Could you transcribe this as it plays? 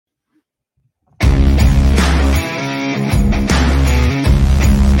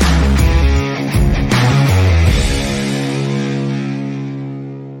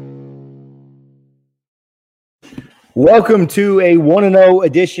Welcome to a 1-0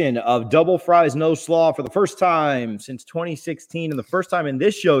 edition of Double Fries No Slaw for the first time since 2016 and the first time in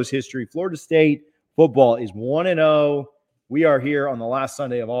this show's history. Florida State football is 1-0. We are here on the last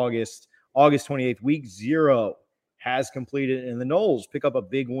Sunday of August 28th. Week 0 has completed, and the Noles pick up a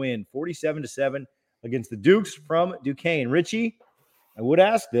big win, 47-7 against the Dukes from Duquesne. Richie, I would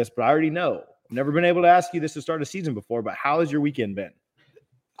ask this, but I already know. I've never been able to ask you this to start a season before, but how has your weekend been?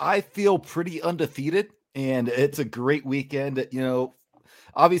 I feel pretty undefeated. And it's a great weekend.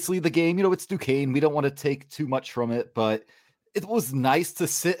 Obviously the game, it's Duquesne. We don't want to take too much from it, but it was nice to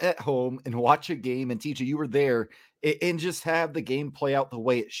sit at home and watch a game. And TJ, you were there and just have the game play out the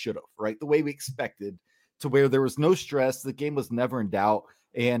way it should have, right? The way we expected, to where there was no stress. The game was never in doubt.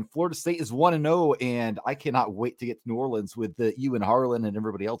 And Florida State is 1-0. And I cannot wait to get to New Orleans with you and Harlan and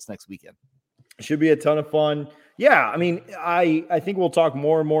everybody else next weekend. Should be a ton of fun. Yeah, I mean, I think we'll talk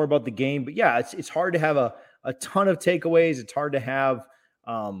more and more about the game, but yeah, it's hard to have a ton of takeaways. It's hard to have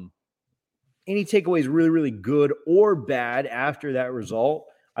any takeaways really, really good or bad after that result.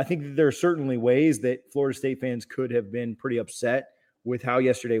 I think that there are certainly ways that Florida State fans could have been pretty upset with how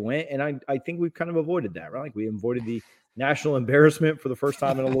yesterday went, and I think we've kind of avoided that, right? Like we avoided the national embarrassment for the first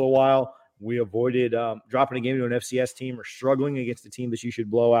time in a little while. We avoided dropping a game to an FCS team or struggling against a team that you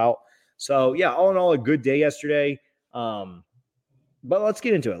should blow out. So, yeah, all in all, a good day yesterday. But let's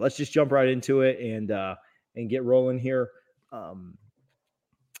get into it. Let's just jump right into it and get rolling here.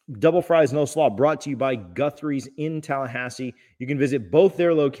 Double Fries No Slaw brought to you by Guthrie's in Tallahassee. You can visit both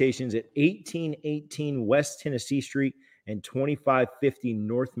their locations at 1818 West Tennessee Street and 2550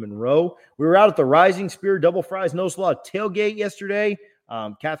 North Monroe. We were out at the Rising Spear Double Fries No Slaw tailgate yesterday.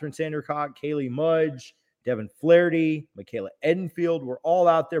 Catherine Sandercock, Kaylee Mudge, Devin Flaherty, Michaela Edenfield were all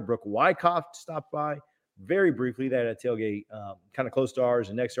out there. Brooke Wyckoff stopped by very briefly. They had a tailgate kind of close to ours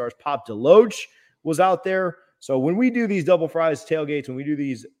and next to ours. Pop Deloach was out there. So when we do these Double Fries tailgates, when we do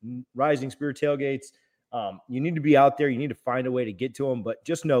these Rising Spear tailgates, you need to be out there. You need to find a way to get to them. But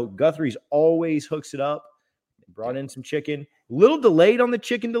just know Guthrie's always hooks it up. They brought in some chicken. A little delayed on the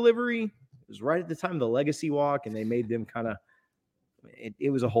chicken delivery. It was right at the time of the Legacy Walk, and they made them kind of it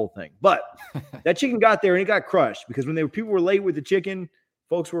was a whole thing. But that chicken got there and it got crushed because when people were late with the chicken,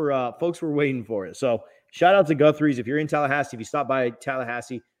 folks were waiting for it. So shout out to Guthrie's. If you're in Tallahassee, if you stop by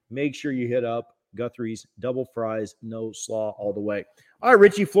Tallahassee, make sure you hit up Guthrie's Double Fries No Slaw all the way. All right,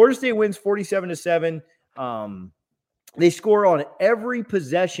 Richie, Florida State wins 47-7. They score on every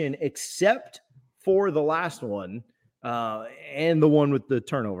possession except for the last one and the one with the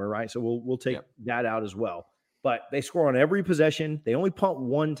turnover, right? So we'll take that out as well. But they score on every possession. They only punt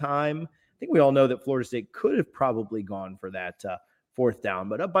one time. I think we all know that Florida State could have probably gone for that fourth down,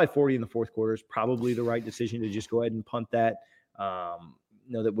 but up by 40 in the fourth quarter is probably the right decision to just go ahead and punt that. That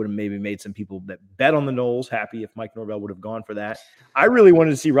would have maybe made some people that bet on the Noles happy if Mike Norvell would have gone for that. I really wanted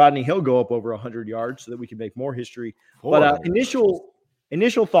to see Rodney Hill go up over 100 yards so that we could make more history. But initial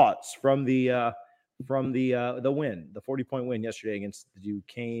thoughts from the win, the 40-point win yesterday against the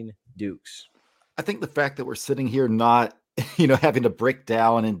Duquesne Dukes. I think the fact that we're sitting here not, having to break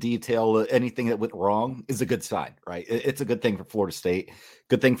down in detail anything that went wrong is a good sign, right? It's a good thing for Florida State.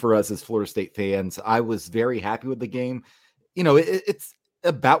 Good thing for us as Florida State fans. I was very happy with the game. It's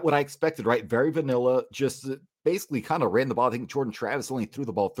about what I expected, right? Very vanilla, just basically kind of ran the ball. I think Jordan Travis only threw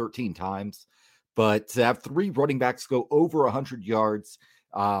the ball 13 times, but to have 3 running backs go over 100 yards,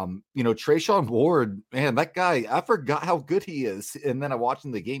 Trayshawn Ward, man, that guy, I forgot how good he is. And then I watched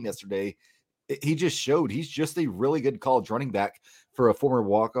him the game yesterday. He just showed he's just a really good college running back for a former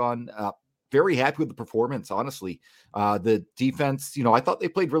walk-on. Very happy with the performance, honestly. The defense, I thought they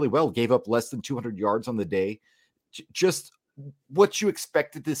played really well, gave up less than 200 yards on the day. Just what you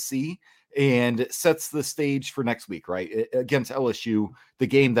expected to see, and sets the stage for next week, right? Against LSU, the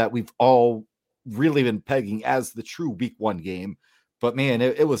game that we've all really been pegging as the true week 1 game. But man,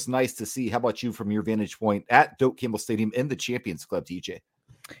 it was nice to see. How about you from your vantage point at Doak Campbell Stadium in the Champions Club, TJ?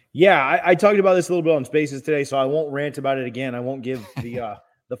 Yeah, I talked about this a little bit on Spaces today, so I won't rant about it again. I won't give the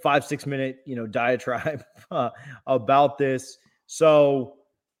 5-6 minute diatribe about this. So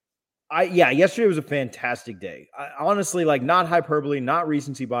yesterday was a fantastic day. Honestly, like not hyperbole, not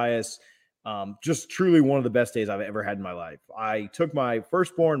recency bias, just truly one of the best days I've ever had in my life. I took my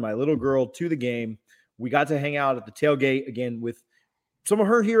firstborn, my little girl, to the game. We got to hang out at the tailgate again with some of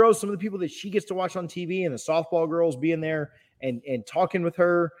her heroes, some of the people that she gets to watch on TV, and the softball girls being there and talking with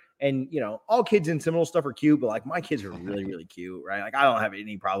her. And, all kids in Seminole stuff are cute, but like my kids are really, really cute, right? Like I don't have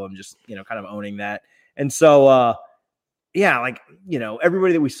any problem just, kind of owning that. And so,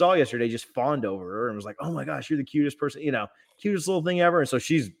 everybody that we saw yesterday just fawned over her and was like, oh my gosh, you're the cutest person, cutest little thing ever. And so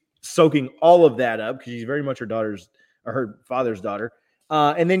she's soaking all of that up because she's very much her daughter's or her father's daughter.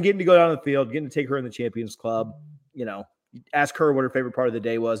 And then getting to go down the field, getting to take her in the Champions Club, ask her what her favorite part of the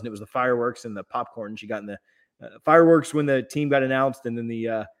day was. And it was the fireworks and the popcorn she got in the fireworks when the team got announced, and then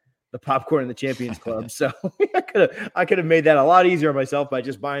the popcorn in the Champions Club. So I could have made that a lot easier on myself by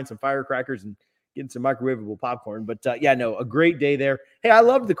just buying some firecrackers and getting some microwavable popcorn. But a great day there. Hey, I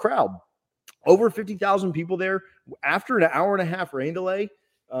loved the crowd. Over 50,000 people there after an hour and a half rain delay.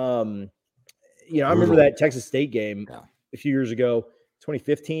 I remember that Texas State game a few years ago,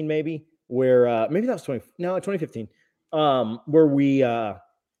 2015 maybe, where maybe that was 2015, where we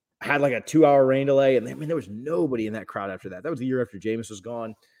had like a 2-hour rain delay, and there was nobody in that crowd after that. That was the year after Jameis was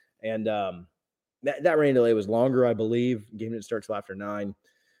gone, and that rain delay was longer, I believe. Game didn't start till after 9.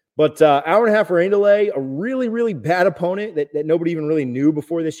 But hour and a half rain delay, a really, really bad opponent that nobody even really knew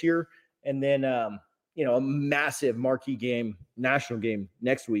before this year. And then, a massive marquee game, national game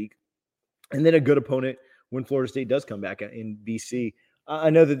next week. And then a good opponent when Florida State does come back in BC.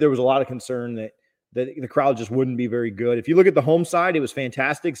 I know that there was a lot of concern that the crowd just wouldn't be very good. If you look at the home side, it was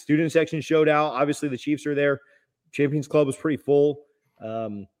fantastic. Student section showed out. Obviously, the Chiefs are there. Champions Club was pretty full.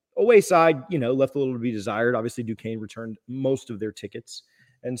 Away side, left a little to be desired. Obviously, Duquesne returned most of their tickets.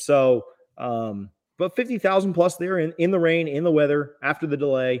 And so, but 50,000 plus there in the rain, in the weather, after the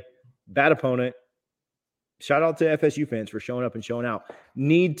delay, bad opponent. Shout out to FSU fans for showing up and showing out.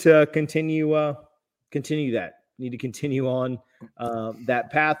 Need to continue that. Need to continue on that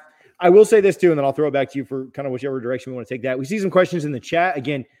path. I will say this too, and then I'll throw it back to you for kind of whichever direction we want to take that. We see some questions in the chat.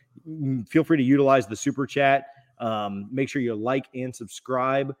 Again, feel free to utilize the super chat. Make sure you like and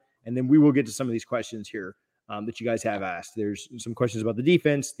subscribe, and then we will get to some of these questions here that you guys have asked. There's some questions about the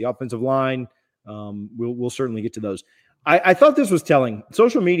defense, the offensive line. We'll certainly get to those. I thought this was telling.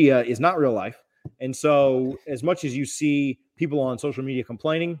 Social media is not real life. And so as much as you see people on social media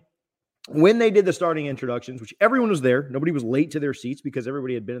complaining, when they did the starting introductions, which everyone was there, nobody was late to their seats because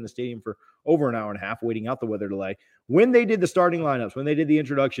everybody had been in the stadium for over an hour and a half waiting out the weather delay. When they did the starting lineups, when they did the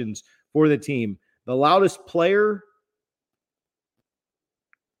introductions for the team, the loudest player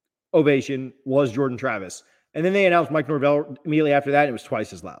ovation was Jordan Travis. And then they announced Mike Norvell immediately after that, and it was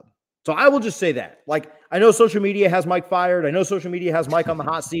twice as loud. So I will just say that. Like, I know social media has Mike fired. I know social media has Mike on the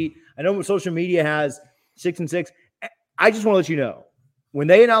hot seat. I know social media has 6 and 6. I just want to let you know, when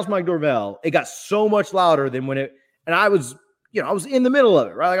they announced Mike Norvell, it got so much louder than when it, and I was in the middle of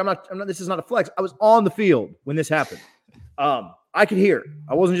it, right? Like I'm not, this is not a flex. I was on the field when this happened. I could hear it.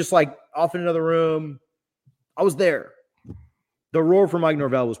 I wasn't just like off in another room. I was there. The roar for Mike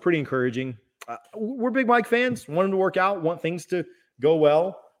Norvell was pretty encouraging. We're big Mike fans, want him to work out, want things to go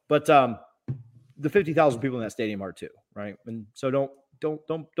well. But the 50,000 people in that stadium are too, right? And so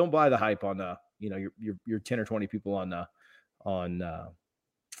don't buy the hype on your 10 or 20 people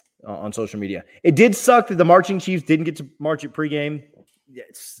on social media. It did suck that the marching Chiefs didn't get to march at pregame. Yeah,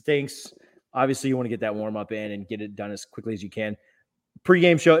 it stinks. Obviously, you want to get that warm up in and get it done as quickly as you can.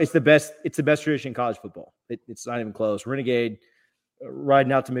 Pregame show, it's the best tradition in college football. It's not even close. Renegade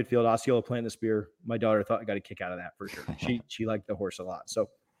riding out to midfield, Osceola planting the spear. My daughter thought I got a kick out of that for sure. She liked the horse a lot. So,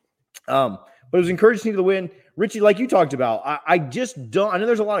 but it was encouraging to win. Richie, like you talked about, I just don't. I know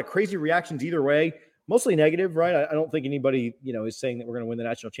there's a lot of crazy reactions either way, mostly negative, right? I don't think anybody is saying that we're going to win the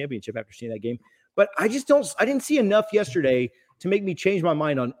national championship after seeing that game. But I didn't see enough yesterday to make me change my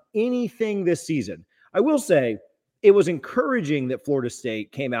mind on anything this season. I will say it was encouraging that Florida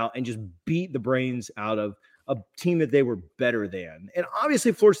State came out and just beat the brains out of a team that they were better than. And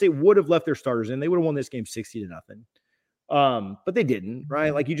obviously Florida State would have left their starters in. They would have won this game 60-0. But they didn't,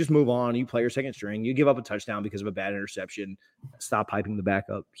 right? Like, you just move on. You play your second string. You give up a touchdown because of a bad interception. Stop hyping the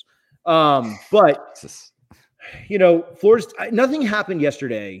backups. But, Florida, nothing happened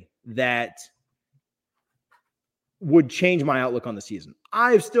yesterday that would change my outlook on the season.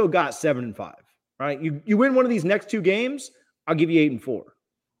 I've still got 7-5, right? You win one of these next 2 games, I'll give you 8-4.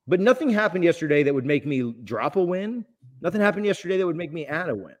 But nothing happened yesterday that would make me drop a win. Nothing happened yesterday that would make me add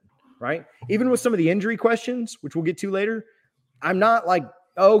a win, right? Even with some of the injury questions, which we'll get to later, I'm not like,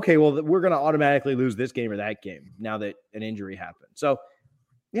 oh, okay, well, we're going to automatically lose this game or that game now that an injury happened. So,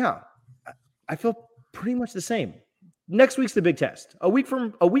 yeah, I feel pretty much the same. Next week's the big test. A week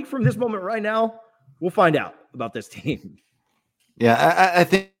from this moment right now, we'll find out about this team. Yeah, I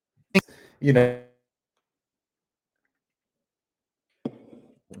think,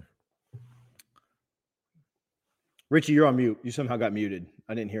 Richie, you're on mute. You somehow got muted.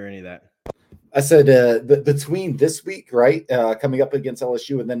 I didn't hear any of that. I said between this week, right, coming up against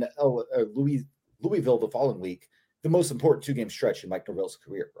LSU and then Louisville the following week, the most important 2-game stretch in Mike Norvell's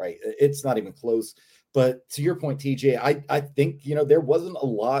career, right? It's not even close. But to your point, TJ, I think, there wasn't a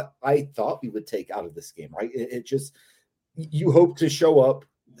lot I thought we would take out of this game, right? It just, you hope to show up,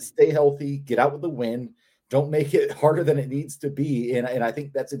 stay healthy, get out with the win, don't make it harder than it needs to be. And I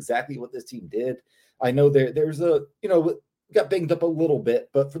think that's exactly what this team did. I know there's got banged up a little bit,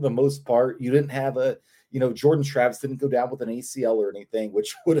 but for the most part, you didn't have Jordan Travis didn't go down with an ACL or anything,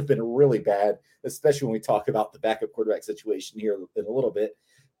 which would have been really bad, especially when we talk about the backup quarterback situation here in a little bit.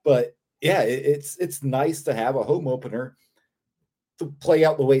 But yeah, it's nice to have a home opener to play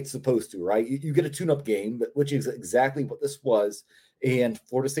out the way it's supposed to, right? You get a tune-up game, which is exactly what this was. And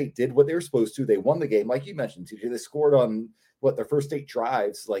Florida State did what they were supposed to. They won the game, like you mentioned, TJ. They scored on their first 8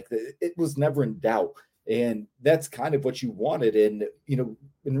 drives. It was never in doubt. And that's kind of what you wanted. And,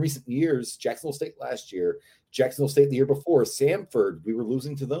 in recent years, Jacksonville State last year, Jacksonville State the year before, Samford, we were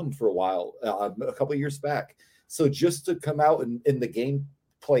losing to them for a while, a couple of years back. So just to come out and the game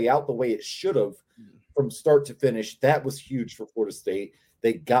play out the way it should have from start to finish, that was huge for Florida State.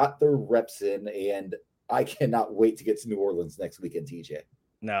 They got their reps in, and I cannot wait to get to New Orleans next weekend, TJ.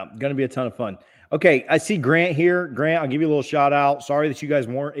 No, going to be a ton of fun. Okay, I see Grant here. Grant, I'll give you a little shout out. Sorry that you guys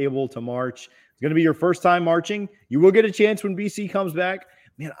weren't able to march. It's going to be your first time marching. You will get a chance when BC comes back.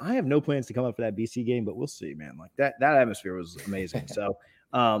 Man, I have no plans to come up for that BC game, but we'll see, man. Like that atmosphere was amazing. So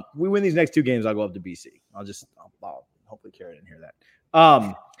we win these next 2 games, I'll go up to BC. I'll hopefully Carrie didn't hear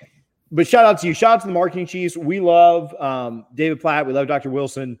that. But shout out to you. Shout out to the marketing chiefs. We love David Platt. We love Dr.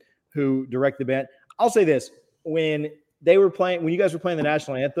 Wilson, who directed the band. I'll say this. When you guys were playing the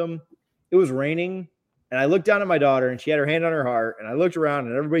national anthem, it was raining. And I looked down at my daughter, and she had her hand on her heart. And I looked around,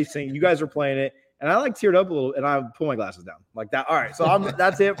 and everybody's singing. You guys were playing it. And I teared up a little, and I pulled my glasses down like that. All right, so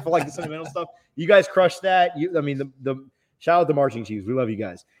that's it for the sentimental stuff. You guys crushed that. The shout out to marching chiefs. We love you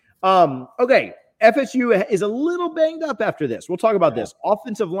guys. Okay, FSU is a little banged up after this. We'll talk about this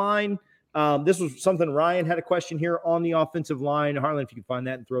offensive line. This was something Ryan had a question here on the offensive line. Harlan, if you can find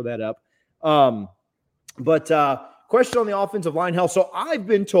that and throw that up. Question on the offensive line health. So I've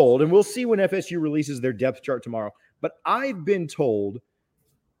been told, and we'll see when FSU releases their depth chart tomorrow, but I've been told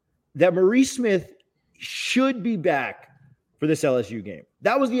that Maurice Smith should be back for this LSU game.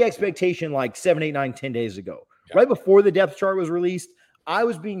 That was the expectation 7, 8, 9, 10 days ago. Yeah. Right before the depth chart was released, I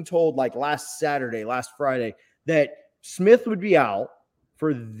was being told last Friday, that Smith would be out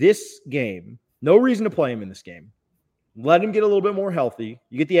for this game. No reason to play him in this game. Let him get a little bit more healthy.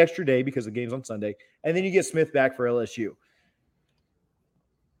 You get the extra day because the game's on Sunday, and then you get Smith back for LSU.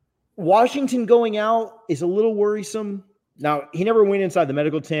 Washington going out is a little worrisome. Now, he never went inside the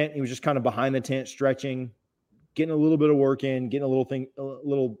medical tent. He was just kind of behind the tent, stretching, getting a little bit of work in, getting a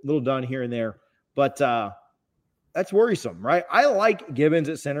little done here and there. But that's worrisome, right? I like Gibbons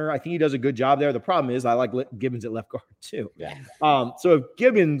at center. I think he does a good job there. The problem is I like Gibbons at left guard too. Yeah. So if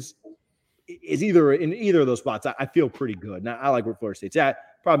Gibbons is in either of those spots, I feel pretty good. Now, I like where Florida State's at.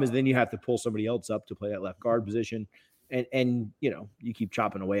 Problem is then you have to pull somebody else up to play that left guard position. And you keep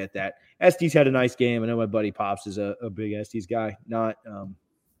chopping away at that. Estes had a nice game. I know my buddy Pops is a big Estes guy, not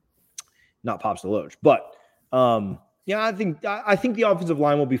Pops Deloge. But I think the offensive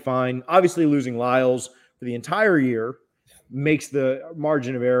line will be fine. Obviously, losing Lyles for the entire year makes the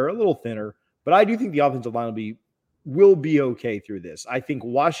margin of error a little thinner. But I do think the offensive line will be okay through this. I think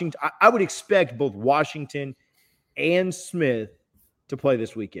Washington. I would expect both Washington and Smith to play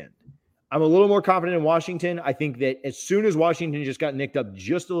this weekend. I'm a little more confident in Washington. I think that as soon as Washington just got nicked up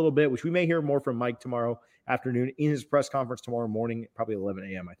just a little bit, which we may hear more from Mike tomorrow afternoon in his press conference tomorrow morning, probably 11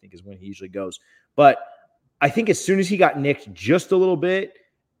 a.m., I think is when he usually goes. But I think as soon as he got nicked just a little bit,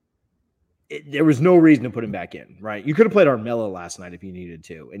 there was no reason to put him back in, right? You could have played Armella last night if you needed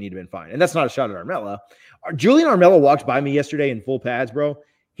to, and he'd have been fine. And that's not a shot at Armella. Julian Armella walked by me yesterday in full pads, bro.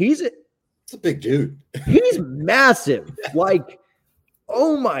 It's a big dude. He's massive.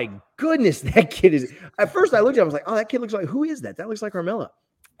 Oh my goodness, that kid is. At first, I looked at him, I was like, oh, that kid looks like, who is that? That looks like Armella.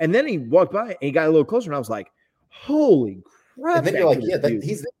 And then he walked by and he got a little closer, and I was like, holy crap. And then you're like, yeah,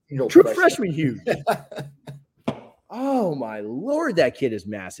 he's true freshman huge. Oh my Lord, that kid is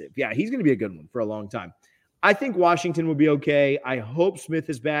massive. Yeah, he's going to be a good one for a long time. I think Washington will be okay. I hope Smith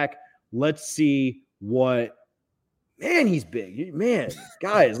is back. Let's see what. Man, he's big. Man,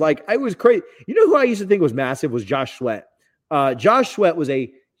 guys, I was crazy. You know who I used to think was massive was Josh Sweat. Josh Sweat was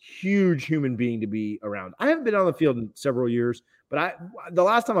a huge human being to be around. I haven't been on the field in several years, but the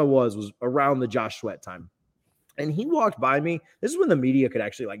last time I was around the Josh Sweat time. And he walked by me. This is when the media could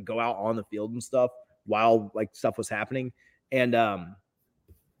actually go out on the field and stuff while stuff was happening. And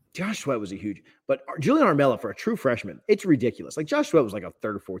Josh Sweat was but Julian Armella for a true freshman, it's ridiculous. Josh Sweat was a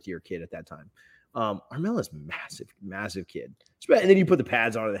third or fourth year kid at that time. Armella's massive kid. And then you put the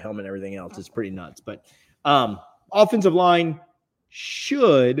pads on the helmet and everything else. It's pretty nuts. But offensive line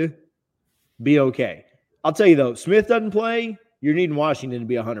should be okay. I'll tell you, though, Smith doesn't play. You're needing Washington to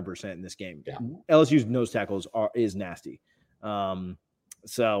be 100% in this game. Yeah. LSU's nose tackles is nasty.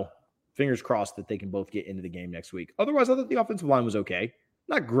 So fingers crossed that they can both get into the game next week. Otherwise, I thought the offensive line was okay.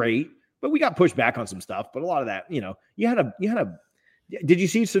 Not great, but we got pushed back on some stuff. But a lot of that, you had a. Did you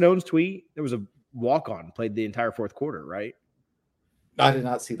see Sonone's tweet? There was a walk-on played the entire fourth quarter, right? I did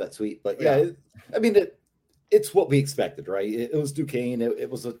not see that tweet, but yeah, I mean, it's what we expected, right? It was Duquesne. It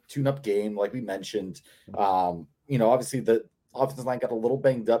was a tune-up game, like we mentioned. Obviously the offensive line got a little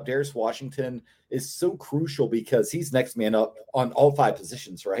banged up. Darius Washington is so crucial because he's next man up on all 5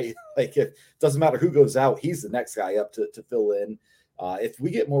 positions, right? Like, it doesn't matter who goes out, he's the next guy up to fill in. If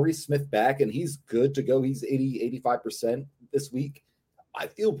we get Maurice Smith back and he's good to go, he's 85% this week, I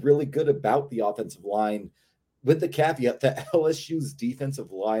feel really good about the offensive line, with the caveat that LSU's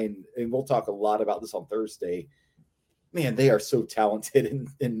defensive line, and we'll talk a lot about this on Thursday, man, they are so talented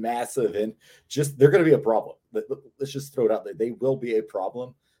and massive, and just they're going to be a problem. Let's just throw it out there. They will be a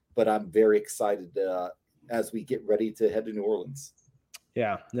problem, but I'm very excited as we get ready to head to New Orleans.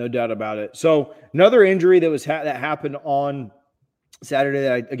 Yeah, no doubt about it. So another injury that that happened on Saturday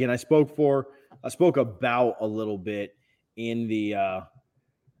that I spoke about a little bit in the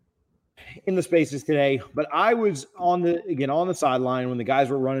spaces today, but I was on the sideline when the guys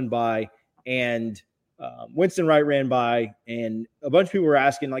were running by, and Winston Wright ran by, and a bunch of people were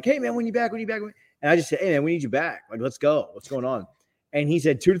asking, like, "Hey man, when you back? And I just said, "Hey man, we need you back. Like, let's go. What's going on?" And he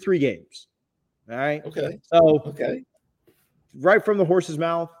said 2 to 3 games. All right. Okay. So right from the horse's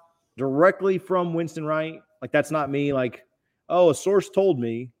mouth, directly from Winston Wright. Like, that's not me. Like, oh, a source told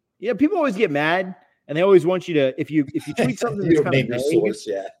me. Yeah, people always get mad. And they always want you to, if you tweet something that's kind of vague, source,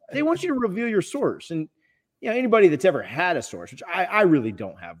 they want you to reveal your source. And anybody that's ever had a source, which I really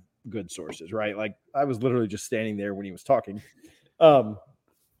don't have good sources, right? Like, I was literally just standing there when he was talking. But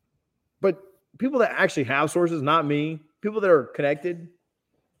people that actually have sources, not me, people that are connected,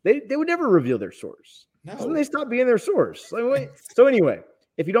 they would never reveal their source. No. So they stop being their source. Like, so anyway,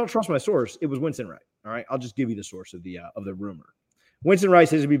 if you don't trust my source, it was Winston Wright. All right, I'll just give you the source of the rumor. Winston Wright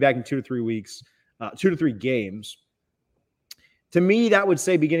says he'll be back in 2 to 3 weeks. 2 to 3 games. To me, that would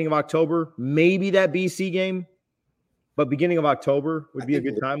say beginning of October, maybe that BC game, but beginning of October would be a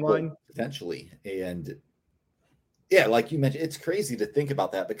good timeline. Potentially. And yeah, like you mentioned, it's crazy to think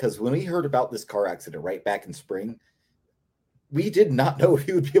about that, because when we heard about this car accident right back in spring, we did not know if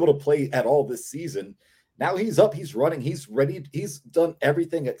he would be able to play at all this season. Now he's up, he's running, he's ready. He's done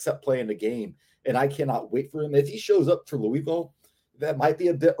everything except playing the game. And I cannot wait for him. If he shows up for Louisville, that might be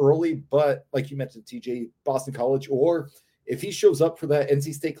a bit early, but like you mentioned, TJ, Boston College, or if he shows up for that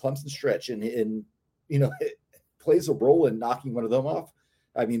NC State Clemson stretch and plays a role in knocking one of them off,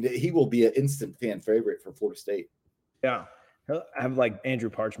 I mean, he will be an instant fan favorite for Florida State. Yeah. I have like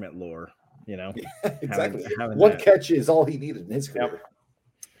Andrew Parchment lore, Yeah, exactly. having One that. Catch is all he needed in his career. Yep.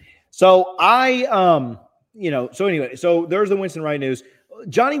 So so there's the Winston Wright news.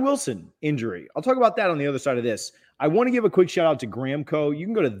 Johnny Wilson injury. I'll talk about that on the other side of this. I want to give a quick shout out to Gramco. You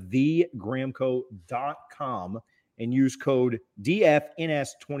can go to thegramco.com and use code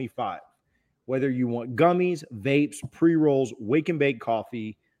DFNS25. Whether you want gummies, vapes, pre-rolls, wake and bake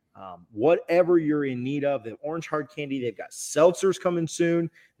coffee, whatever you're in need of. The orange hard candy. They've got seltzers coming soon.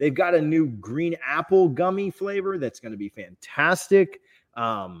 They've got a new green apple gummy flavor that's going to be fantastic.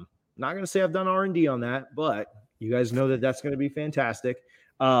 Not going to say I've done R&D on that, but you guys know that that's going to be fantastic.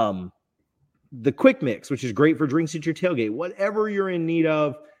 The Quick Mix, which is great for drinks at your tailgate. Whatever you're in need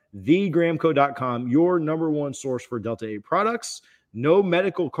of, thegramco.com, your number one source for Delta 8 products. No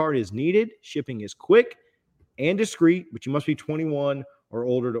medical card is needed. Shipping is quick and discreet, but you must be 21 or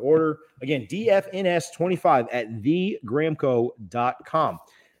older to order. Again, DFNS25 at thegramco.com.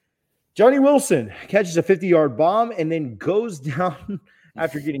 Johnny Wilson catches a 50-yard bomb and then goes down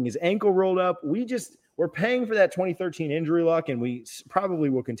after getting his ankle rolled up. We're paying for that 2013 injury luck, and we probably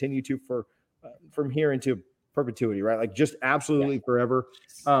will continue to from here into perpetuity, right? Like, just absolutely forever.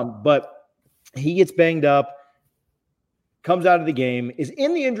 But he gets banged up, comes out of the game, is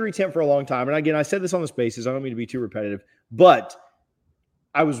in the injury tent for a long time. And again, I said this on the spaces. I don't mean to be too repetitive, but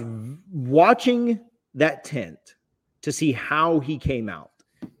I was watching that tent to see how he came out.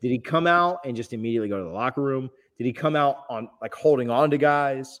 Did he come out and just immediately go to the locker room? Did he come out on like holding on to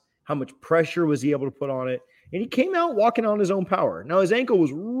guys? How much pressure was he able to put on it? And he came out walking on his own power. Now, his ankle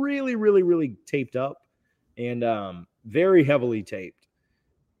was really, really, really taped up and very heavily taped.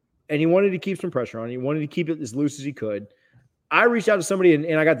 And he wanted to keep some pressure on it. He wanted to keep it as loose as he could. I reached out to somebody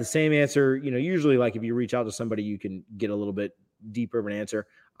and I got the same answer. Usually like if you reach out to somebody, you can get a little bit deeper of an answer.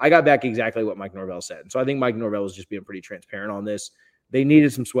 I got back exactly what Mike Norvell said. And so I think Mike Norvell was just being pretty transparent on this. They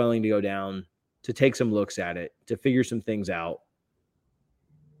needed some swelling to go down, to take some looks at it, to figure some things out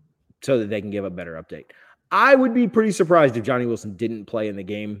so that they can give a better update. I would be pretty surprised if Johnny Wilson didn't play in the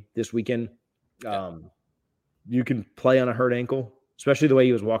game this weekend. You can play on a hurt ankle, especially the way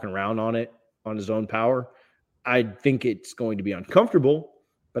he was walking around on it on his own power. I think it's going to be uncomfortable,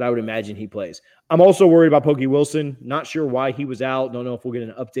 but I would imagine he plays. I'm also worried about Pokey Wilson. Not sure why he was out. Don't know if we'll get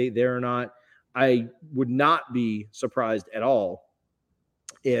an update there or not. I would not be surprised at all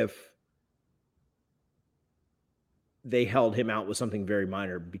if they held him out with something very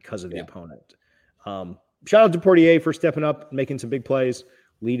minor because of the opponent. Shout out to Portier for stepping up, making some big plays,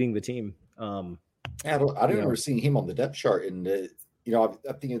 leading the team. I don't remember seeing him on the depth chart, and I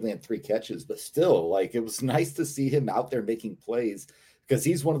think he only had 3 catches, but still, like, it was nice to see him out there making plays, because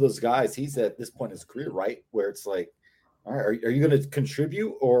he's one of those guys. He's at this point in his career, right, where it's like, all right, are you going to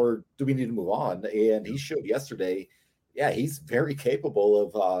contribute, or do we need to move on? And he showed yesterday, he's very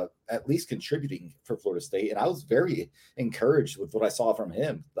capable of at least contributing for Florida State, and I was very encouraged with what I saw from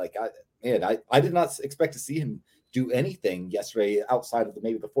him. Like, I did not expect to see him do anything yesterday outside of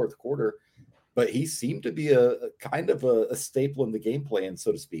maybe the fourth quarter. But he seemed to be a kind of a staple in the game plan,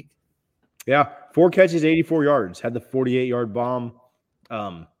 so to speak. Yeah, 4 catches, 84 yards. Had the 48-yard bomb.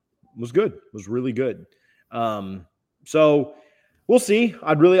 Was good. Was really good. So we'll see.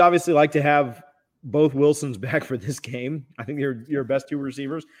 I'd really obviously like to have both Wilsons back for this game. I think they're your best 2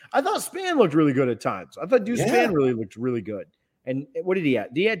 receivers. I thought Spann looked really good at times. I thought Deuce Spann really looked really good. And what did he have?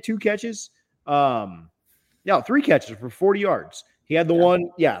 He had 2 catches. 3 catches for 40 yards. He had the one,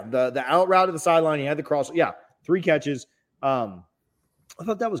 the out route to the sideline. He had the cross. 3 catches. I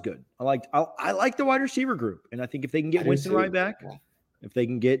thought that was good. I like the wide receiver group. And I think if they can get Winston right back, if they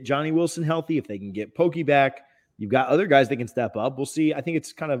can get Johnny Wilson healthy, if they can get Pokey back, you've got other guys that can step up. We'll see. I think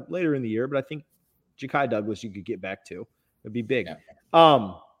it's kind of later in the year, but I think Ja'Kai Douglas you could get back to. It'd be big.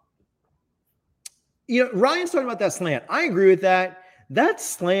 Yeah. Ryan's talking about that slant. I agree with that. That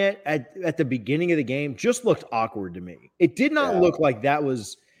slant at the beginning of the game just looked awkward to me. It did not look like that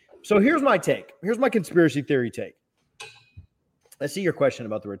was – so here's my take. Here's my conspiracy theory take. Let's see your question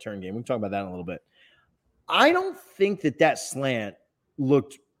about the return game. We can talk about that in a little bit. I don't think that slant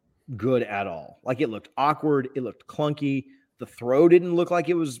looked good at all. Like, it looked awkward. It looked clunky. The throw didn't look like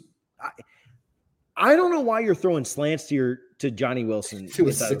it was – I don't know why you're throwing slants to Johnny Wilson. To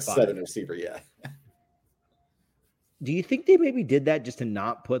a 6'7" receiver, Do you think they maybe did that just to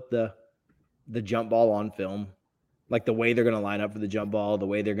not put the jump ball on film? Like the way they're going to line up for the jump ball, the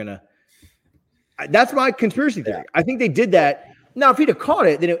way they're going to – that's my conspiracy theory. I think they did that. Now, if he'd have caught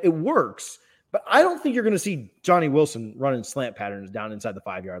it, then it works. But I don't think you're going to see Johnny Wilson running slant patterns down inside the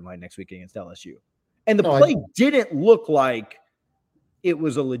 5-yard line next week against LSU. And the play didn't look like it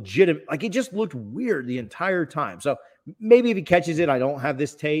was a legitimate – like, it just looked weird the entire time. So maybe if he catches it, I don't have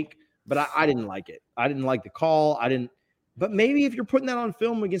this take. But I didn't like it. I didn't like the call. But maybe if you're putting that on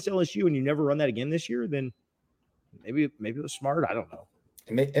film against LSU and you never run that again this year, then maybe it was smart. I don't know.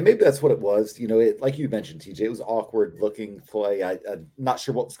 And maybe that's what it was. Like you mentioned, TJ, it was awkward looking play. I'm not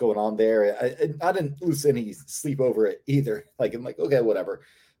sure what was going on there. I didn't lose any sleep over it either. Like, I'm like, okay, whatever.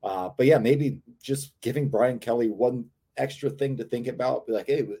 But maybe just giving Brian Kelly one extra thing to think about. Be like,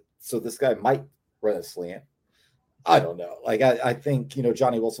 hey, so this guy might run a slant. I don't know. Like, I think,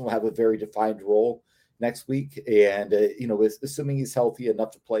 Johnny Wilson will have a very defined role next week. And, assuming he's healthy enough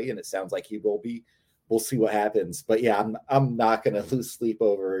to play, and it sounds like he will be, we'll see what happens. But, I'm not going to lose sleep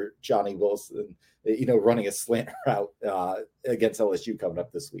over Johnny Wilson, running a slant route against LSU coming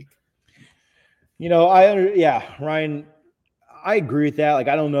up this week. Ryan, I agree with that. Like,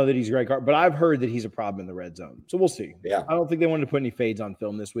 I don't know that he's a great card, but I've heard that he's a problem in the red zone. So we'll see. Yeah. I don't think they wanted to put any fades on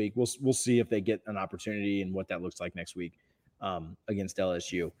film this week. We'll see if they get an opportunity and what that looks like next week against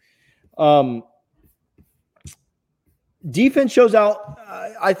LSU. Defense shows out.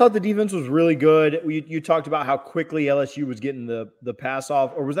 I thought the defense was really good. You talked about how quickly LSU was getting the pass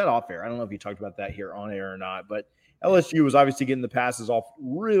off, or was that off air? I don't know if you talked about that here on air or not, but LSU was obviously getting the passes off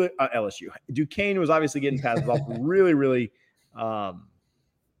really. Duquesne was obviously getting passes off really, really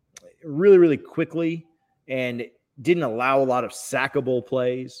really quickly, and didn't allow a lot of sackable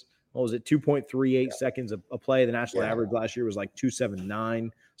plays. What was it? 2.38 seconds a play. The national average last year was like 2.79.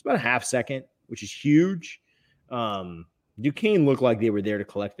 It's about a half second, which is huge. Duquesne looked like they were there to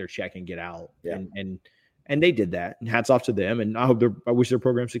collect their check and get out. And they did that. And hats off to them. And I wish their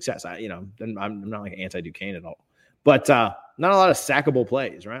program success. I'm not like anti-Duquesne at all. But not a lot of sackable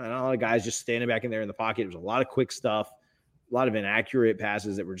plays, right? Not a lot of guys just standing back in there in the pocket. It was a lot of quick stuff. lot of inaccurate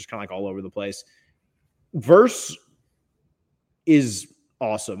passes that were just kind of like all over the place. Verse is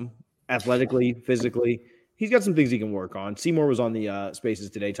awesome athletically, physically. He's got some things he can work on. Seymour was on the Spaces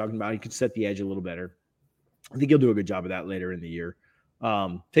today talking about he could set the edge a little better. I think he'll do a good job of that later in the year.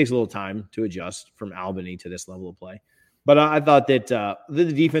 Takes a little time to adjust from Albany to this level of play. But I thought that the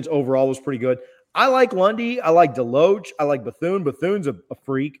defense overall was pretty good. I like Lundy. I like Deloach. I like Bethune. Bethune's a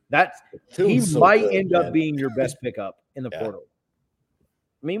freak. He might end up being your best pickup in the portal.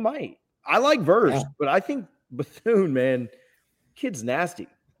 I mean, he might. I like Verse, but I think Bethune, man, kid's nasty.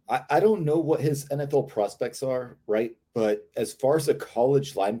 I don't know what his NFL prospects are, right? But as far as a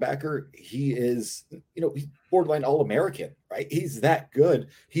college linebacker, he is, he's borderline All-American, right? He's that good.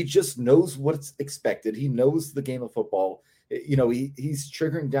 He just knows what's expected. He knows the game of football. He's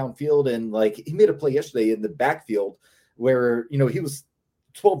triggering downfield, and like he made a play yesterday in the backfield where, he was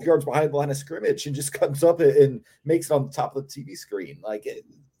 12 yards behind the line of scrimmage and just comes up and makes it on the top of the TV screen. Like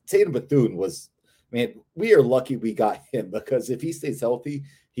Tatum Bethune was, man, we are lucky we got him, because if he stays healthy,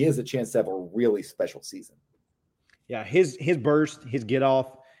 he has a chance to have a really special season. Yeah, his burst, his get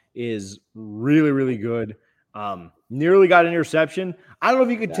off is really, really good. Nearly got an interception. I don't know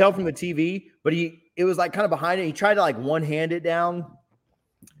if you could tell from the TV, but it was like kind of behind it. He tried to like one hand it down.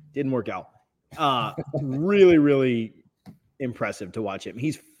 Didn't work out. Really, really impressive to watch him.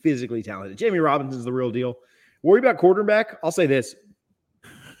 He's physically talented. Jamie Robinson's the real deal. Worry about quarterback. I'll say this.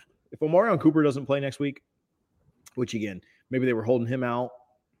 If Omarion Cooper doesn't play next week, which again, maybe they were holding him out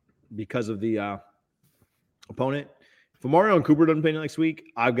because of the opponent. If Omarion Cooper doesn't play next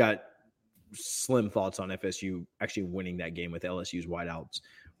week, I've got slim thoughts on FSU actually winning that game with LSU's wideouts.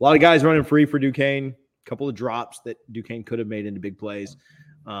 A lot of guys running free for Duquesne. A couple of drops that Duquesne could have made into big plays.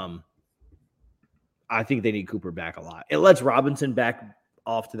 I think they need Cooper back a lot. It lets Robinson back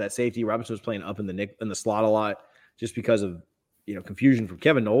off to that safety. Robinson was playing up in the slot a lot just because of confusion from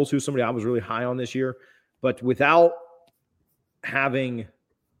Kevin Knowles, who's somebody I was really high on this year. But without having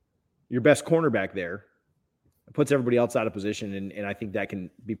your best cornerback there, it puts everybody else out of position, and I think that can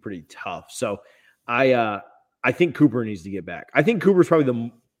be pretty tough. So I think Cooper needs to get back. I think Cooper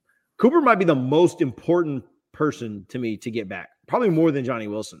might be the most important person to me to get back, probably more than Johnny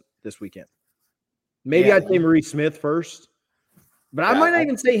Wilson this weekend. Maybe I'd say Maurice Smith first, but I might not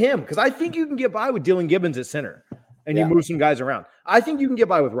even say him, because I think you can get by with Dylan Gibbons at center and you move some guys around. I think you can get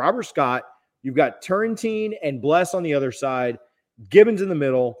by with Robert Scott. You've got Turrentine and Bless on the other side, Gibbons in the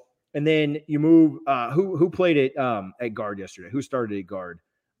middle, and then you move who played at guard yesterday? Who started at guard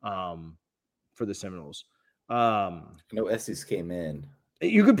for the Seminoles? No, Estes came in.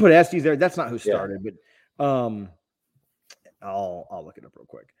 You could put Estes there. That's not who started, but I'll look it up real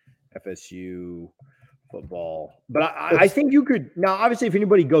quick. FSU football. But I think you could now. Obviously, if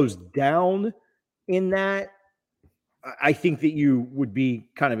anybody goes down in that, I think that you would be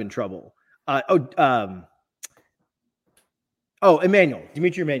kind of in trouble. Emmanuel,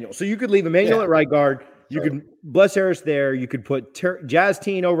 Dimitri Emmanuel. So you could leave Emmanuel at right guard. You could Bless Harris there. You could put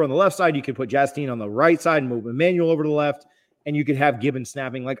Jazteen over on the left side. You could put Jazteen on the right side and move Emmanuel over to the left. And you could have Gibbons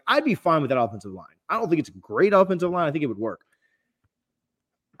snapping. Like, I'd be fine with that offensive line. I don't think it's a great offensive line. I think it would work.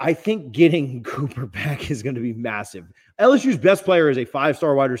 I think getting Cooper back is going to be massive. LSU's best player is a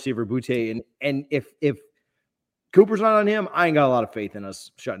 5-star wide receiver, Butte. And if Cooper's not on him, I ain't got a lot of faith in us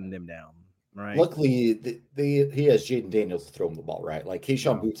shutting them down. Right. Luckily, he has Jaden Daniels to throw him the ball, right? Like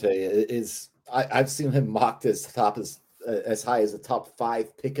Keyshawn Butte is I've seen him mocked as high as the top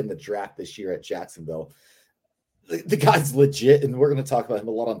 5 pick in the draft this year at Jacksonville. The guy's legit, and we're going to talk about him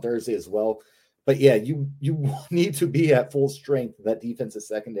a lot on Thursday as well. But yeah, you need to be at full strength of that defensive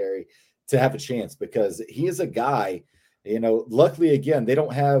secondary to have a chance, because he is a guy, luckily, again, they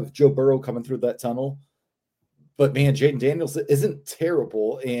don't have Joe Burrow coming through that tunnel. But man, Jaden Daniels isn't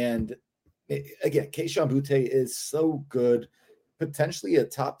terrible. And again, Keyshawn Butte is so good, potentially a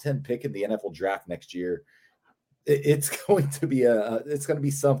top 10 pick in the NFL draft next year. It's going to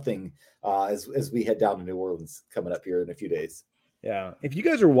be something as we head down to New Orleans coming up here in a few days. Yeah. If you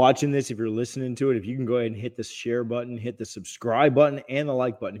guys are watching this, if you're listening to it, if you can go ahead and hit the share button, hit the subscribe button, and the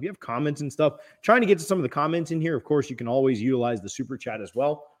like button. If you have comments and stuff, trying to get to some of the comments in here, of course, you can always utilize the super chat as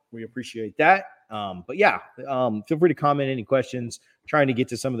well. We appreciate that. But yeah, feel free to comment any questions, trying to get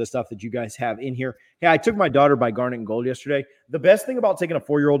to some of the stuff that you guys have in here. Hey, I took my daughter by Garnet and Gold yesterday. The best thing about taking a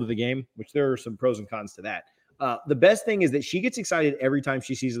 4-year-old to the game, which there are some pros and cons to that. The best thing is that she gets excited every time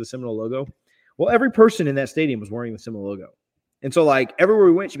she sees the Seminole logo. Well, every person in that stadium was wearing the Seminole logo. And so, like, everywhere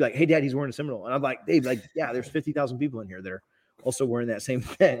we went, she'd be like, "Hey, Dad, he's wearing a Seminole." And I'm like, "Dave, yeah, there's 50,000 people in here that are also wearing that same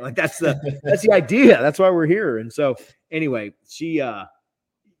thing." Like, that's the idea. That's why we're here. And so, anyway, she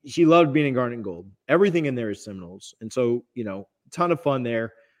she loved being in Garnet and Gold. Everything in there is Seminoles. And so, ton of fun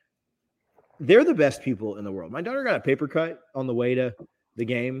there. They're the best people in the world. My daughter got a paper cut on the way to the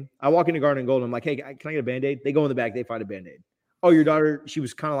game. I walk into Garnet and Gold. And I'm like, hey, can I get a Band-Aid? They go in the back. They find a Band-Aid. Oh, your daughter, she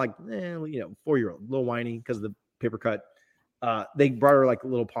was kind of like, 4-year-old, a little whiny because of the paper cut. They brought her like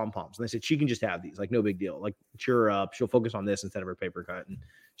little pom-poms. And they said, she can just have these. Like, no big deal. Like, cheer her up. She'll focus on this instead of her paper cut. And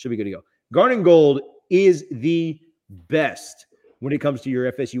she'll be good to go. Garnet and Gold is the best when it comes to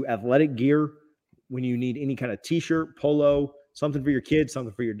your FSU athletic gear. When you need any kind of t-shirt, polo, something for your kids,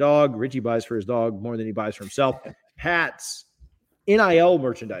 something for your dog. Richie buys for his dog more than he buys for himself. Hats, NIL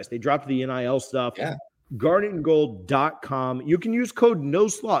merchandise. They dropped the NIL stuff. Yeah. GarnetandGold.com. You can use code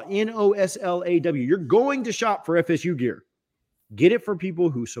NOSLAW, NOSLAW. You're going to shop for FSU gear. Get it for people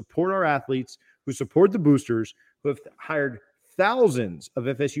who support our athletes, who support the boosters, who have hired thousands of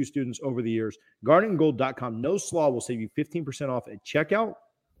FSU students over the years. GarnetandGold.com. NOSLAW will save you 15% off at checkout.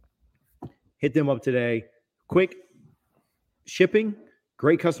 Hit them up today. Quick shipping,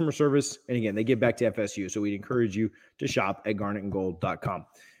 great customer service. And again, they give back to FSU. So we'd encourage you to shop at GarnetandGold.com.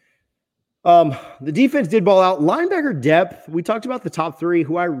 The defense did ball out. Linebacker depth, we talked about the top three,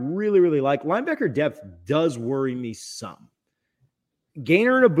 who I really, really like. Linebacker depth does worry me some.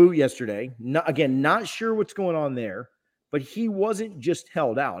 Gainer in a boot yesterday. Not sure what's going on there, but he wasn't just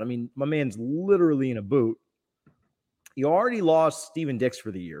held out. I mean, my man's literally in a boot. You already lost Steven Dix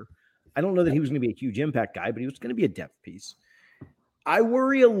for the year. I don't know that he was going to be a huge impact guy, but he was going to be a depth piece. I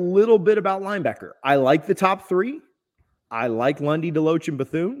worry a little bit about linebacker. I like the top three. I like Lundy, Deloach, and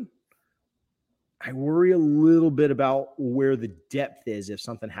Bethune. I worry a little bit about where the depth is if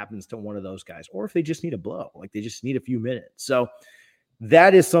something happens to one of those guys, or if they just need a blow, like they just need a few minutes. So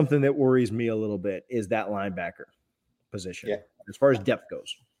that is something that worries me a little bit, is that linebacker position, as far as depth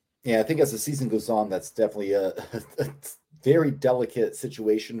goes. Yeah, I think as the season goes on, that's definitely a very delicate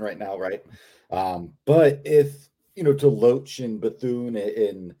situation right now, right? But if, Deloach and Bethune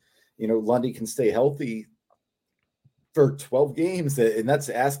and, Lundy can stay healthy for 12 games, and that's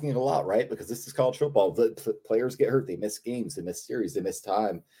asking a lot, right? Because this is college football. The players get hurt. They miss games. They miss series. They miss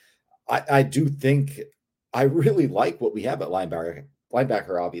time. I do think I really like what we have at linebacker.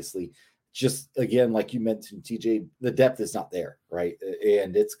 Linebacker, obviously. Just, again, like you mentioned, TJ, the depth is not there, right?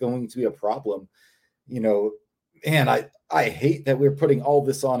 And it's going to be a problem, and I hate that we're putting all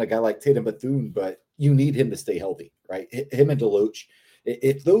this on a guy like Tatum Bethune, but you need him to stay healthy, right? Him and Deloach.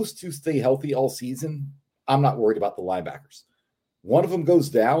 If those two stay healthy all season, I'm not worried about the linebackers. One of them goes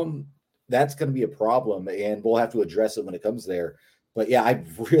down, that's going to be a problem, and we'll have to address it when it comes there. But yeah, I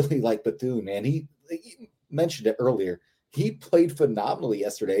really like Bethune, man. He mentioned it earlier. He played phenomenally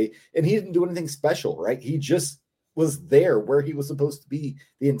yesterday, and he didn't do anything special, right? He just was there where he was supposed to be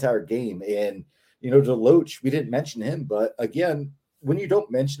the entire game. And, Deloach, we didn't mention him, but again, when you don't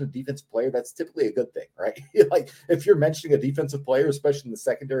mention a defensive player, that's typically a good thing, right? Like if you're mentioning a defensive player, especially in the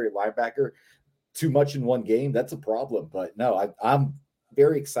secondary linebacker, too much in one game, that's a problem. But no, I'm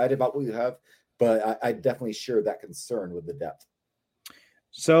very excited about what we have, but I definitely share that concern with the depth.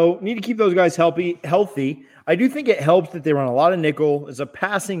 So need to keep those guys healthy. I do think it helps that they run a lot of nickel. It's a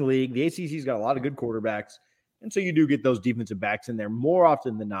passing league. The ACC's got a lot of good quarterbacks. And so you do get those defensive backs in there more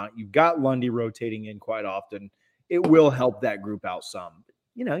often than not. You've got Lundy rotating in quite often. It will help that group out some.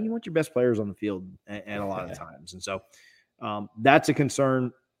 You want your best players on the field and a lot of times. And so that's a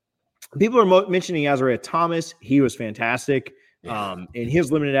concern. People are mentioning Azariah Thomas. He was fantastic. In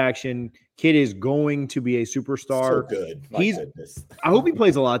his limited action, kid is going to be a superstar. So good. I hope he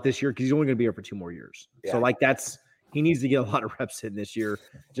plays a lot this year because he's only going to be here for 2 more years. Yeah. So he needs to get a lot of reps in this year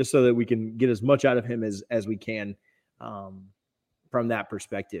just so that we can get as much out of him as we can from that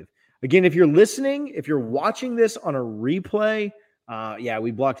perspective. Again, if you're listening, if you're watching this on a replay,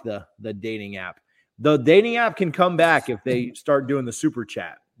 we blocked the dating app. The dating app can come back if they start doing the super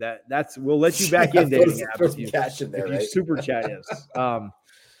chat. That's we'll let you back in dating app if you super chat us.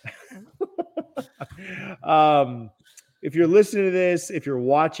 If you're listening to this, if you're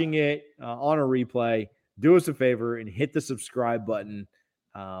watching it on a replay, do us a favor and hit the subscribe button.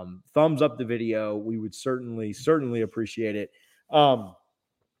 Thumbs up the video. We would certainly appreciate it.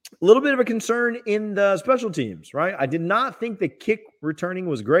 A little bit of a concern in the special teams, right? I did not think the kick returning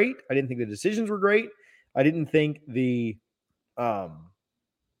was great. I didn't think the decisions were great. I didn't think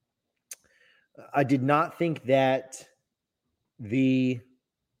I did not think that the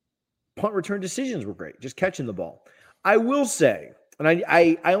punt return decisions were great, just catching the ball. I will say, and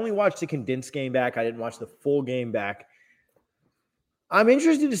I only watched the condensed game back. I didn't watch the full game back. I'm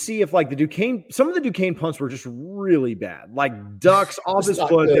interested to see if some of the Duquesne punts were just really bad, like ducks off his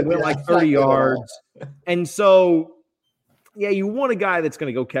foot. They went like 30 yards. And so yeah, you want a guy that's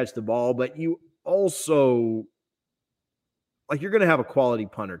going to go catch the ball, but you also like you're going to have a quality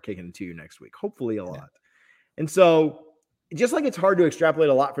punter kicking it to you next week, hopefully a lot. And so just like it's hard to extrapolate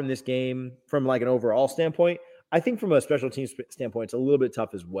a lot from this game from like an overall standpoint, I think from a special teams standpoint, it's a little bit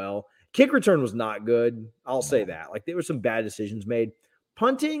tough as well. Kick return was not good. I'll say that. Like there were some bad decisions made.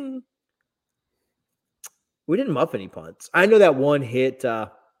 Punting, we didn't muff any punts. I know that one hit.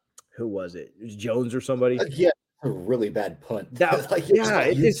 Who was it? It was Jones or somebody. Yeah, a really bad punt. That, like, yeah,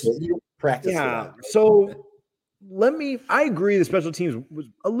 you practice. Yeah. So I agree. The special teams was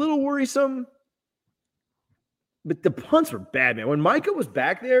a little worrisome, but the punts were bad, man. When Micah was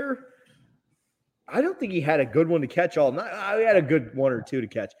back there, I don't think he had a good one to catch all night. I had a good one or two to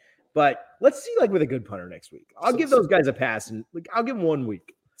catch, but let's see, like with a good punter next week. I'll give those guys a pass, and like I'll give them 1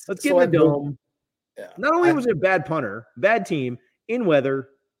 week. Let's get in the dome. Not only was it a bad punter, bad team in weather.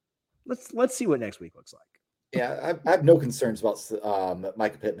 Let's see what next week looks like. Yeah, I have no concerns about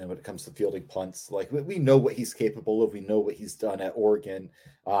Micah Pittman when it comes to fielding punts. Like we know what he's capable of. We know what he's done at Oregon.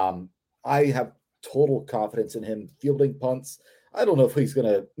 I have total confidence in him fielding punts. I don't know if he's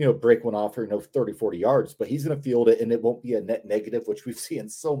going to, break one off for 30, 40 yards, but he's going to field it and it won't be a net negative, which we've seen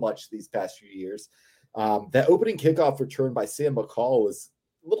so much these past few years. That opening kickoff return by Sam McCall is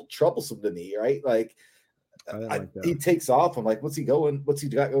a little troublesome to me, right? Like, he takes off. I'm like, what's he got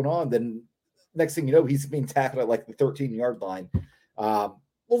going on? Then next thing you know, he's being tackled at like the 13-yard line.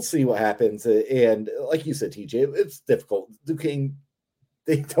 We'll see what happens. And like you said, TJ, it's difficult. Duquesne,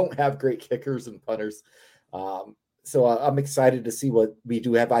 they don't have great kickers and punters. So I'm excited to see what we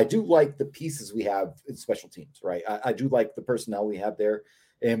do have. I do like the pieces we have in special teams, right? I do like the personnel we have there,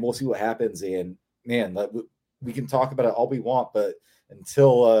 and we'll see what happens. And man, we can talk about it all we want, but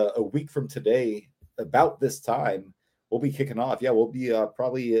until a week from today, about this time, we'll be kicking off. Yeah, we'll be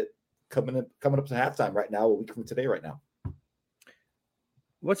probably coming up to halftime right now, a week from today right now.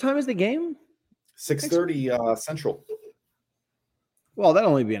 What time is the game? 6:30 Central. Well, that'll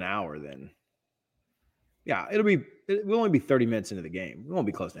only be an hour then. Yeah, we'll only be 30 minutes into the game. We won't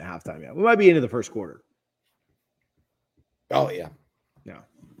be close to halftime yet. We might be into the first quarter. Oh, yeah. Yeah.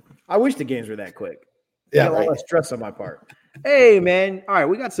 I wish the games were that quick. Yeah, right. A lot of stress on my part. Hey, man. All right,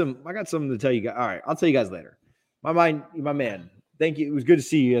 I got something to tell you guys. All right, I'll tell you guys later. My man. Thank you. It was good to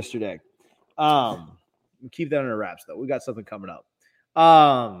see you yesterday. Keep that under wraps, though. We got something coming up.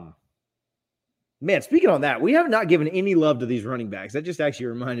 Man, speaking on that, we have not given any love to these running backs. That just actually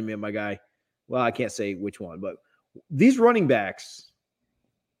reminded me of my guy. Well, I can't say which one, but these running backs,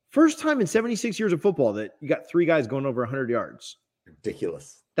 first time in 76 years of football that you got 3 guys going over 100 yards.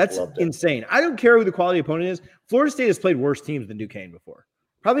 Ridiculous. That's insane. I don't care who the quality opponent is. Florida State has played worse teams than Duquesne before.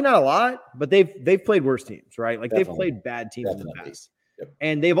 Probably not a lot, but they've played worse teams, right? Like they've played bad teams in the past. Yep.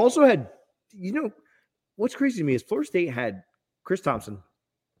 And they've also had, what's crazy to me is Florida State had Chris Thompson,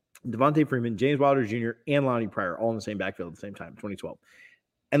 Devontae Freeman, James Wilder Jr., and Lonnie Pryor all in the same backfield at the same time, 2012.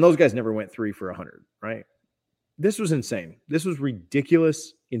 And those guys never went 3 for 100, right? This was insane. This was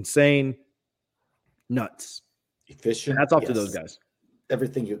ridiculous, insane, nuts. Efficient. That's off to those guys.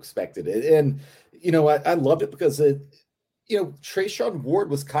 Everything you expected. And, I loved it because, Trayshawn Ward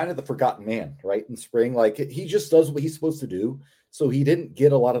was kind of the forgotten man, right? In spring, like he just does what he's supposed to do. So he didn't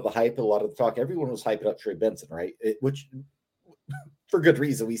get a lot of the hype, a lot of the talk. Everyone was hyping up Trey Benson, right? Which for good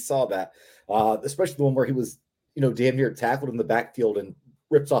reason. We saw that, especially the one where he was, damn near tackled in the backfield and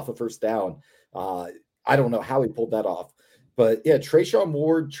rips off a first down. I don't know how he pulled that off. But yeah, Trayshawn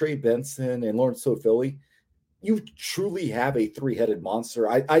Ward, Trey Benson, and Lawrence Toafili, you truly have a 3-headed monster.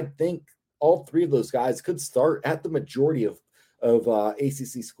 I think all 3 of those guys could start at the majority of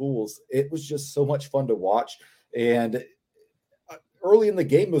ACC schools. It was just so much fun to watch. And early in the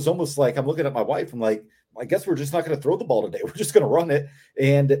game, it was almost like I'm looking at my wife. I'm like, I guess we're just not going to throw the ball today. We're just going to run it.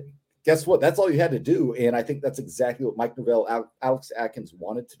 And guess what? That's all you had to do. And I think that's exactly what Mike Norvell, Alex Atkins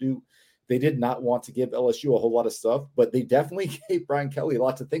wanted to do. They did not want to give LSU a whole lot of stuff, but they definitely gave Brian Kelly a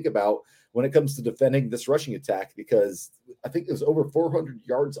lot to think about when it comes to defending this rushing attack, because I think it was over 400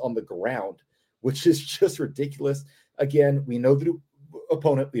 yards on the ground, which is just ridiculous. Again, we know the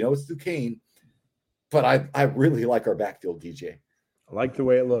opponent, we know it's Duquesne, but I really like our backfield, DJ. I like the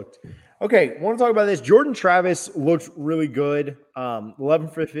way it looked. Okay, I want to talk about this. Jordan Travis looked really good. 11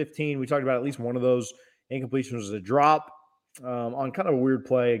 for 15. We talked about at least one of those incompletions was a drop on kind of a weird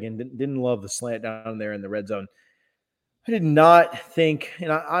play. Again, didn't love the slant down there in the red zone. I did not think,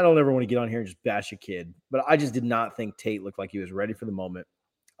 and I don't ever want to get on here and just bash a kid, but I just did not think Tate looked like he was ready for the moment.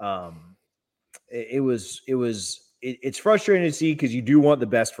 It's frustrating to see because you do want the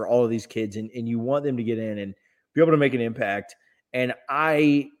best for all of these kids and you want them to get in and be able to make an impact. And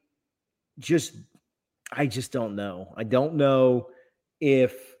I I just don't know. I don't know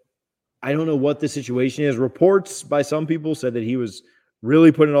what the situation is. Reports by some people said that he was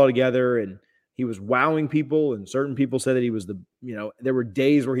really putting it all together and he was wowing people. And certain people said that he was there were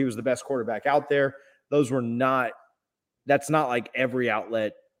days where he was the best quarterback out there. That's not like every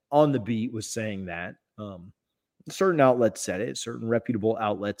outlet on the beat was saying that. Certain outlets said it. Certain reputable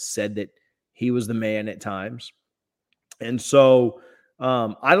outlets said that he was the man at times. And so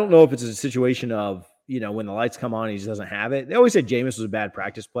I don't know if it's a situation of, when the lights come on, he just doesn't have it. They always said Jameis was a bad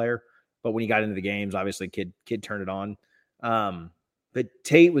practice player, but when he got into the games, obviously kid turned it on. But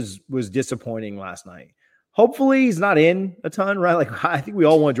Tate was disappointing last night. Hopefully he's not in a ton, right? Like I think we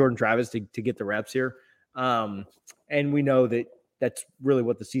all want Jordan Travis to get the reps here. And we know that that's really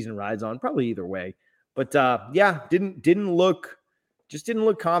what the season rides on, probably either way. But didn't look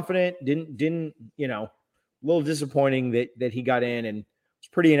confident. Didn't a little disappointing that he got in and was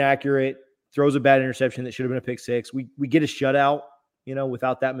pretty inaccurate. Throws a bad interception that should have been a pick six. We get a shutout,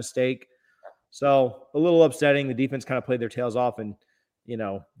 without that mistake. So a little upsetting. The defense kind of played their tails off and,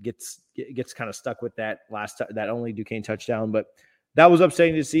 gets kind of stuck with that only Duquesne touchdown. But that was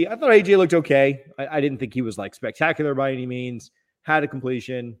upsetting to see. I thought AJ looked okay. I didn't think he was like spectacular by any means. Had a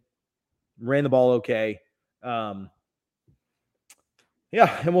completion, ran the ball okay. And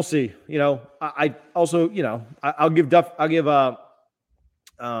we'll see. I also, I'll give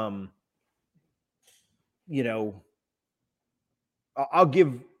I'll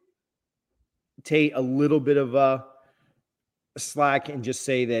give Tate a little bit of a slack and just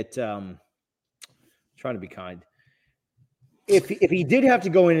say that trying to be kind. If he did have to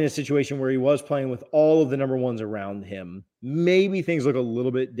go in a situation where he was playing with all of the number ones around him, maybe things look a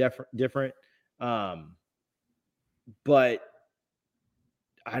little bit different. But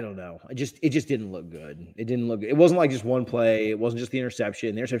I don't know. It just didn't look good. It didn't look good. It wasn't like just one play. It wasn't just the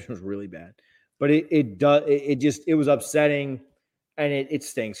interception. The interception was really bad. But it was upsetting, and it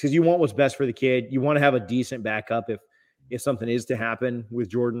stinks because you want what's best for the kid. You want to have a decent backup if something is to happen with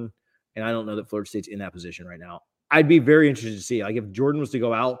Jordan. And I don't know that Florida State's in that position right now. I'd be very interested to see. Like if Jordan was to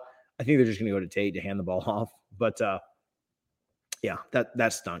go out, I think they're just going to go to Tate to hand the ball off. But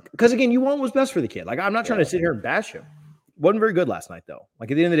that stunk. Because again, you want what's best for the kid. Like I'm not trying to sit here and bash him. Wasn't very good last night though.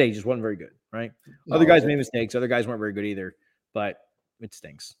 Like at the end of the day, he just wasn't very good, right? No, other guys made mistakes. Other guys weren't very good either. But it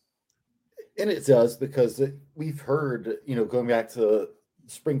stinks. And it does because we've heard, going back to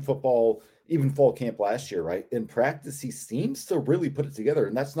spring football, even fall camp last year, right? In practice, he seems to really put it together.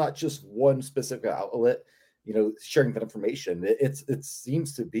 And that's not just one specific outlet, sharing that information. It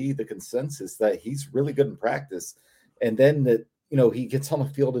seems to be the consensus that he's really good in practice. And then that, he gets on the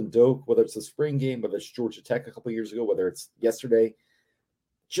field in Doak, whether it's a spring game, whether it's Georgia Tech a couple of years ago, whether it's yesterday,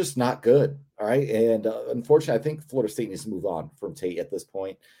 just not good. All right. And unfortunately, I think Florida State needs to move on from Tate at this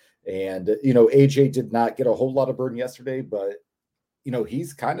point. And, AJ did not get a whole lot of burden yesterday, but,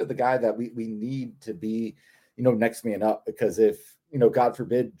 he's kind of the guy that we need to be, next man up, because if, God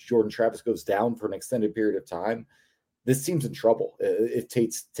forbid, Jordan Travis goes down for an extended period of time, this team's in trouble if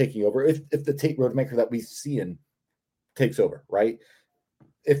Tate's taking over, if the Tate Rodemaker that we see in takes over, right?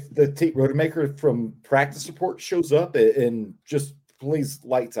 If the Tate Rodemaker from practice report shows up and just plays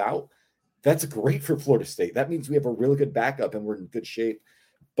lights out, that's great for Florida State. That means we have a really good backup and we're in good shape.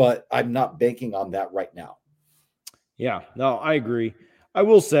 But I'm not banking on that right now. Yeah, no, I agree. I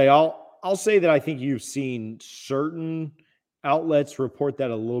will say, I'll say that I think you've seen certain outlets report that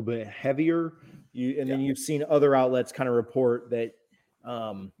a little bit heavier. Then you've seen other outlets kind of report that.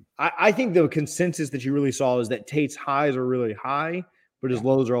 I think the consensus that you really saw is that Tate's highs are really high, but his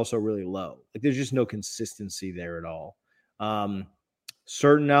lows are also really low. Like there's just no consistency there at all.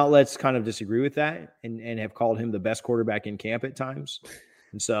 Certain outlets kind of disagree with that and have called him the best quarterback in camp at times.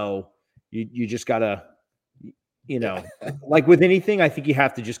 And so you just gotta, like with anything, I think you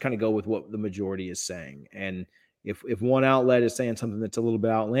have to just kind of go with what the majority is saying. And if one outlet is saying something that's a little bit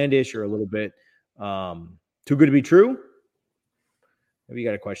outlandish or a little bit too good to be true, maybe you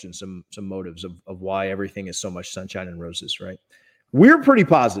got to question some motives of why everything is so much sunshine and roses, right? We're pretty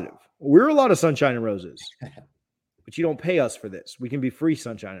positive. We're a lot of sunshine and roses, but you don't pay us for this. We can be free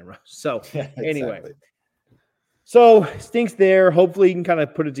sunshine and roses. So anyway. Exactly. So stinks there. Hopefully you can kind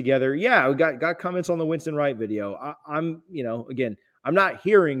of put it together. Yeah, we got comments on the Winston Wright video. I'm not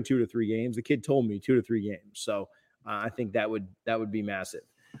hearing 2 to 3 games. The kid told me 2 to 3 games. So I think that would be massive.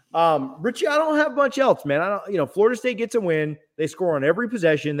 Richie, I don't have much else, man. Florida State gets a win. They score on every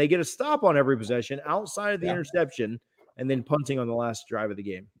possession. They get a stop on every possession outside of the interception and then punting on the last drive of the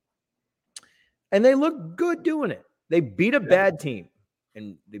game. And they look good doing it. They beat a bad team.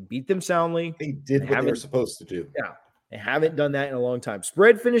 And they beat them soundly. They did what they were supposed to do. Yeah. They haven't done that in a long time.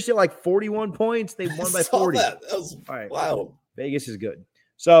 Spread finished at like 41 points. They won by 40. That was wild. Vegas is good.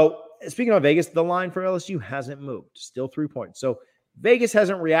 So speaking of Vegas, the line for LSU hasn't moved. Still 3 points. So Vegas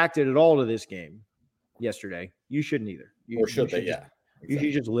hasn't reacted at all to this game yesterday. You shouldn't either. Or should they? Yeah. Exactly.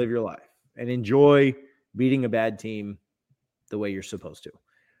 You should just live your life and enjoy beating a bad team the way you're supposed to.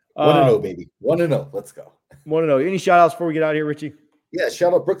 1-0, baby. 1-0. Let's go. 1-0. Any shout outs before we get out of here, Richie? Yeah,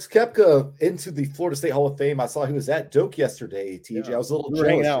 shout out Brooks Koepka into the Florida State Hall of Fame. I saw he was at Doak yesterday, TJ. Yeah, I was a little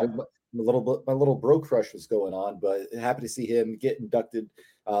jealous. My little bro crush was going on, but happy to see him get inducted.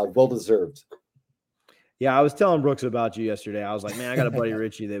 Well deserved. Yeah, I was telling Brooks about you yesterday. I was like, man, I got a buddy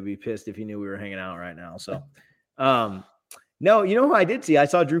Richie that would be pissed if he knew we were hanging out right now. So, no, you know who I did see? I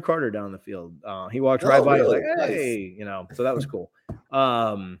saw Drew Carter down the field. He walked right by. Really? He was like, hey, nice. So that was cool.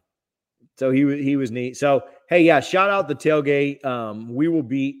 So he was neat. So, hey, yeah, shout out the tailgate. We will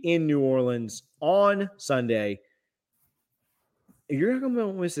be in New Orleans on Sunday. You're not going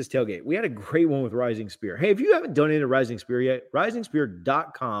to miss this tailgate. We had a great one with Rising Spear. Hey, if you haven't donated to Rising Spear yet,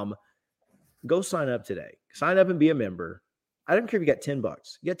 risingspear.com, go sign up today. Sign up and be a member. I don't care if you got $10.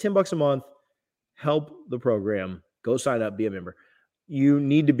 You got $10 a month. Help the program. Go sign up, be a member. You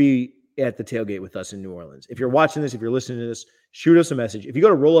need to be at the tailgate with us in New Orleans. If you're watching this, if you're listening to this, shoot us a message. If you go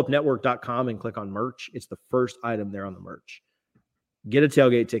to rollupnetwork.com and click on merch, it's the first item there on the merch. Get a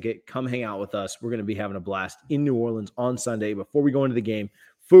tailgate ticket. Come hang out with us. We're going to be having a blast in New Orleans on Sunday before we go into the game.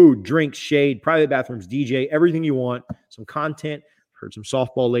 Food, drinks, shade, private bathrooms, DJ, everything you want. Some content. Heard some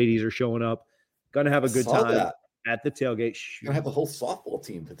softball ladies are showing up. Going to have a good time at the tailgate. You're going to have the whole softball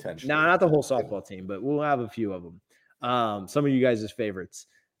team potentially. No, not the whole softball team, but we'll have a few of them. Some of you guys' favorites.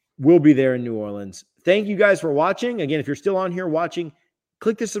 We'll be there in New Orleans. Thank you guys for watching. Again, if you're still on here watching,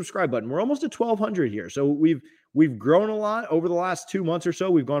 click the subscribe button. We're almost at 1,200 here. So we've grown a lot over the last 2 months or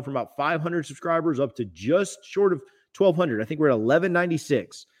so. We've gone from about 500 subscribers up to just short of 1,200. I think we're at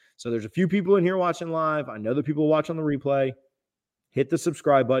 1,196. So there's a few people in here watching live. I know that people watch on the replay. Hit the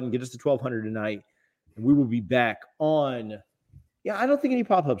subscribe button. Get us to 1,200 tonight. And we will be back on, I don't think any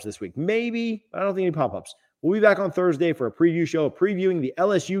pop-ups this week. Maybe, but I don't think any pop-ups. We'll be back on Thursday for a preview show, previewing the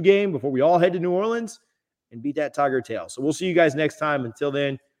LSU game before we all head to New Orleans and beat that Tiger tail. So we'll see you guys next time. Until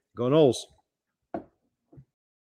then, go Noles.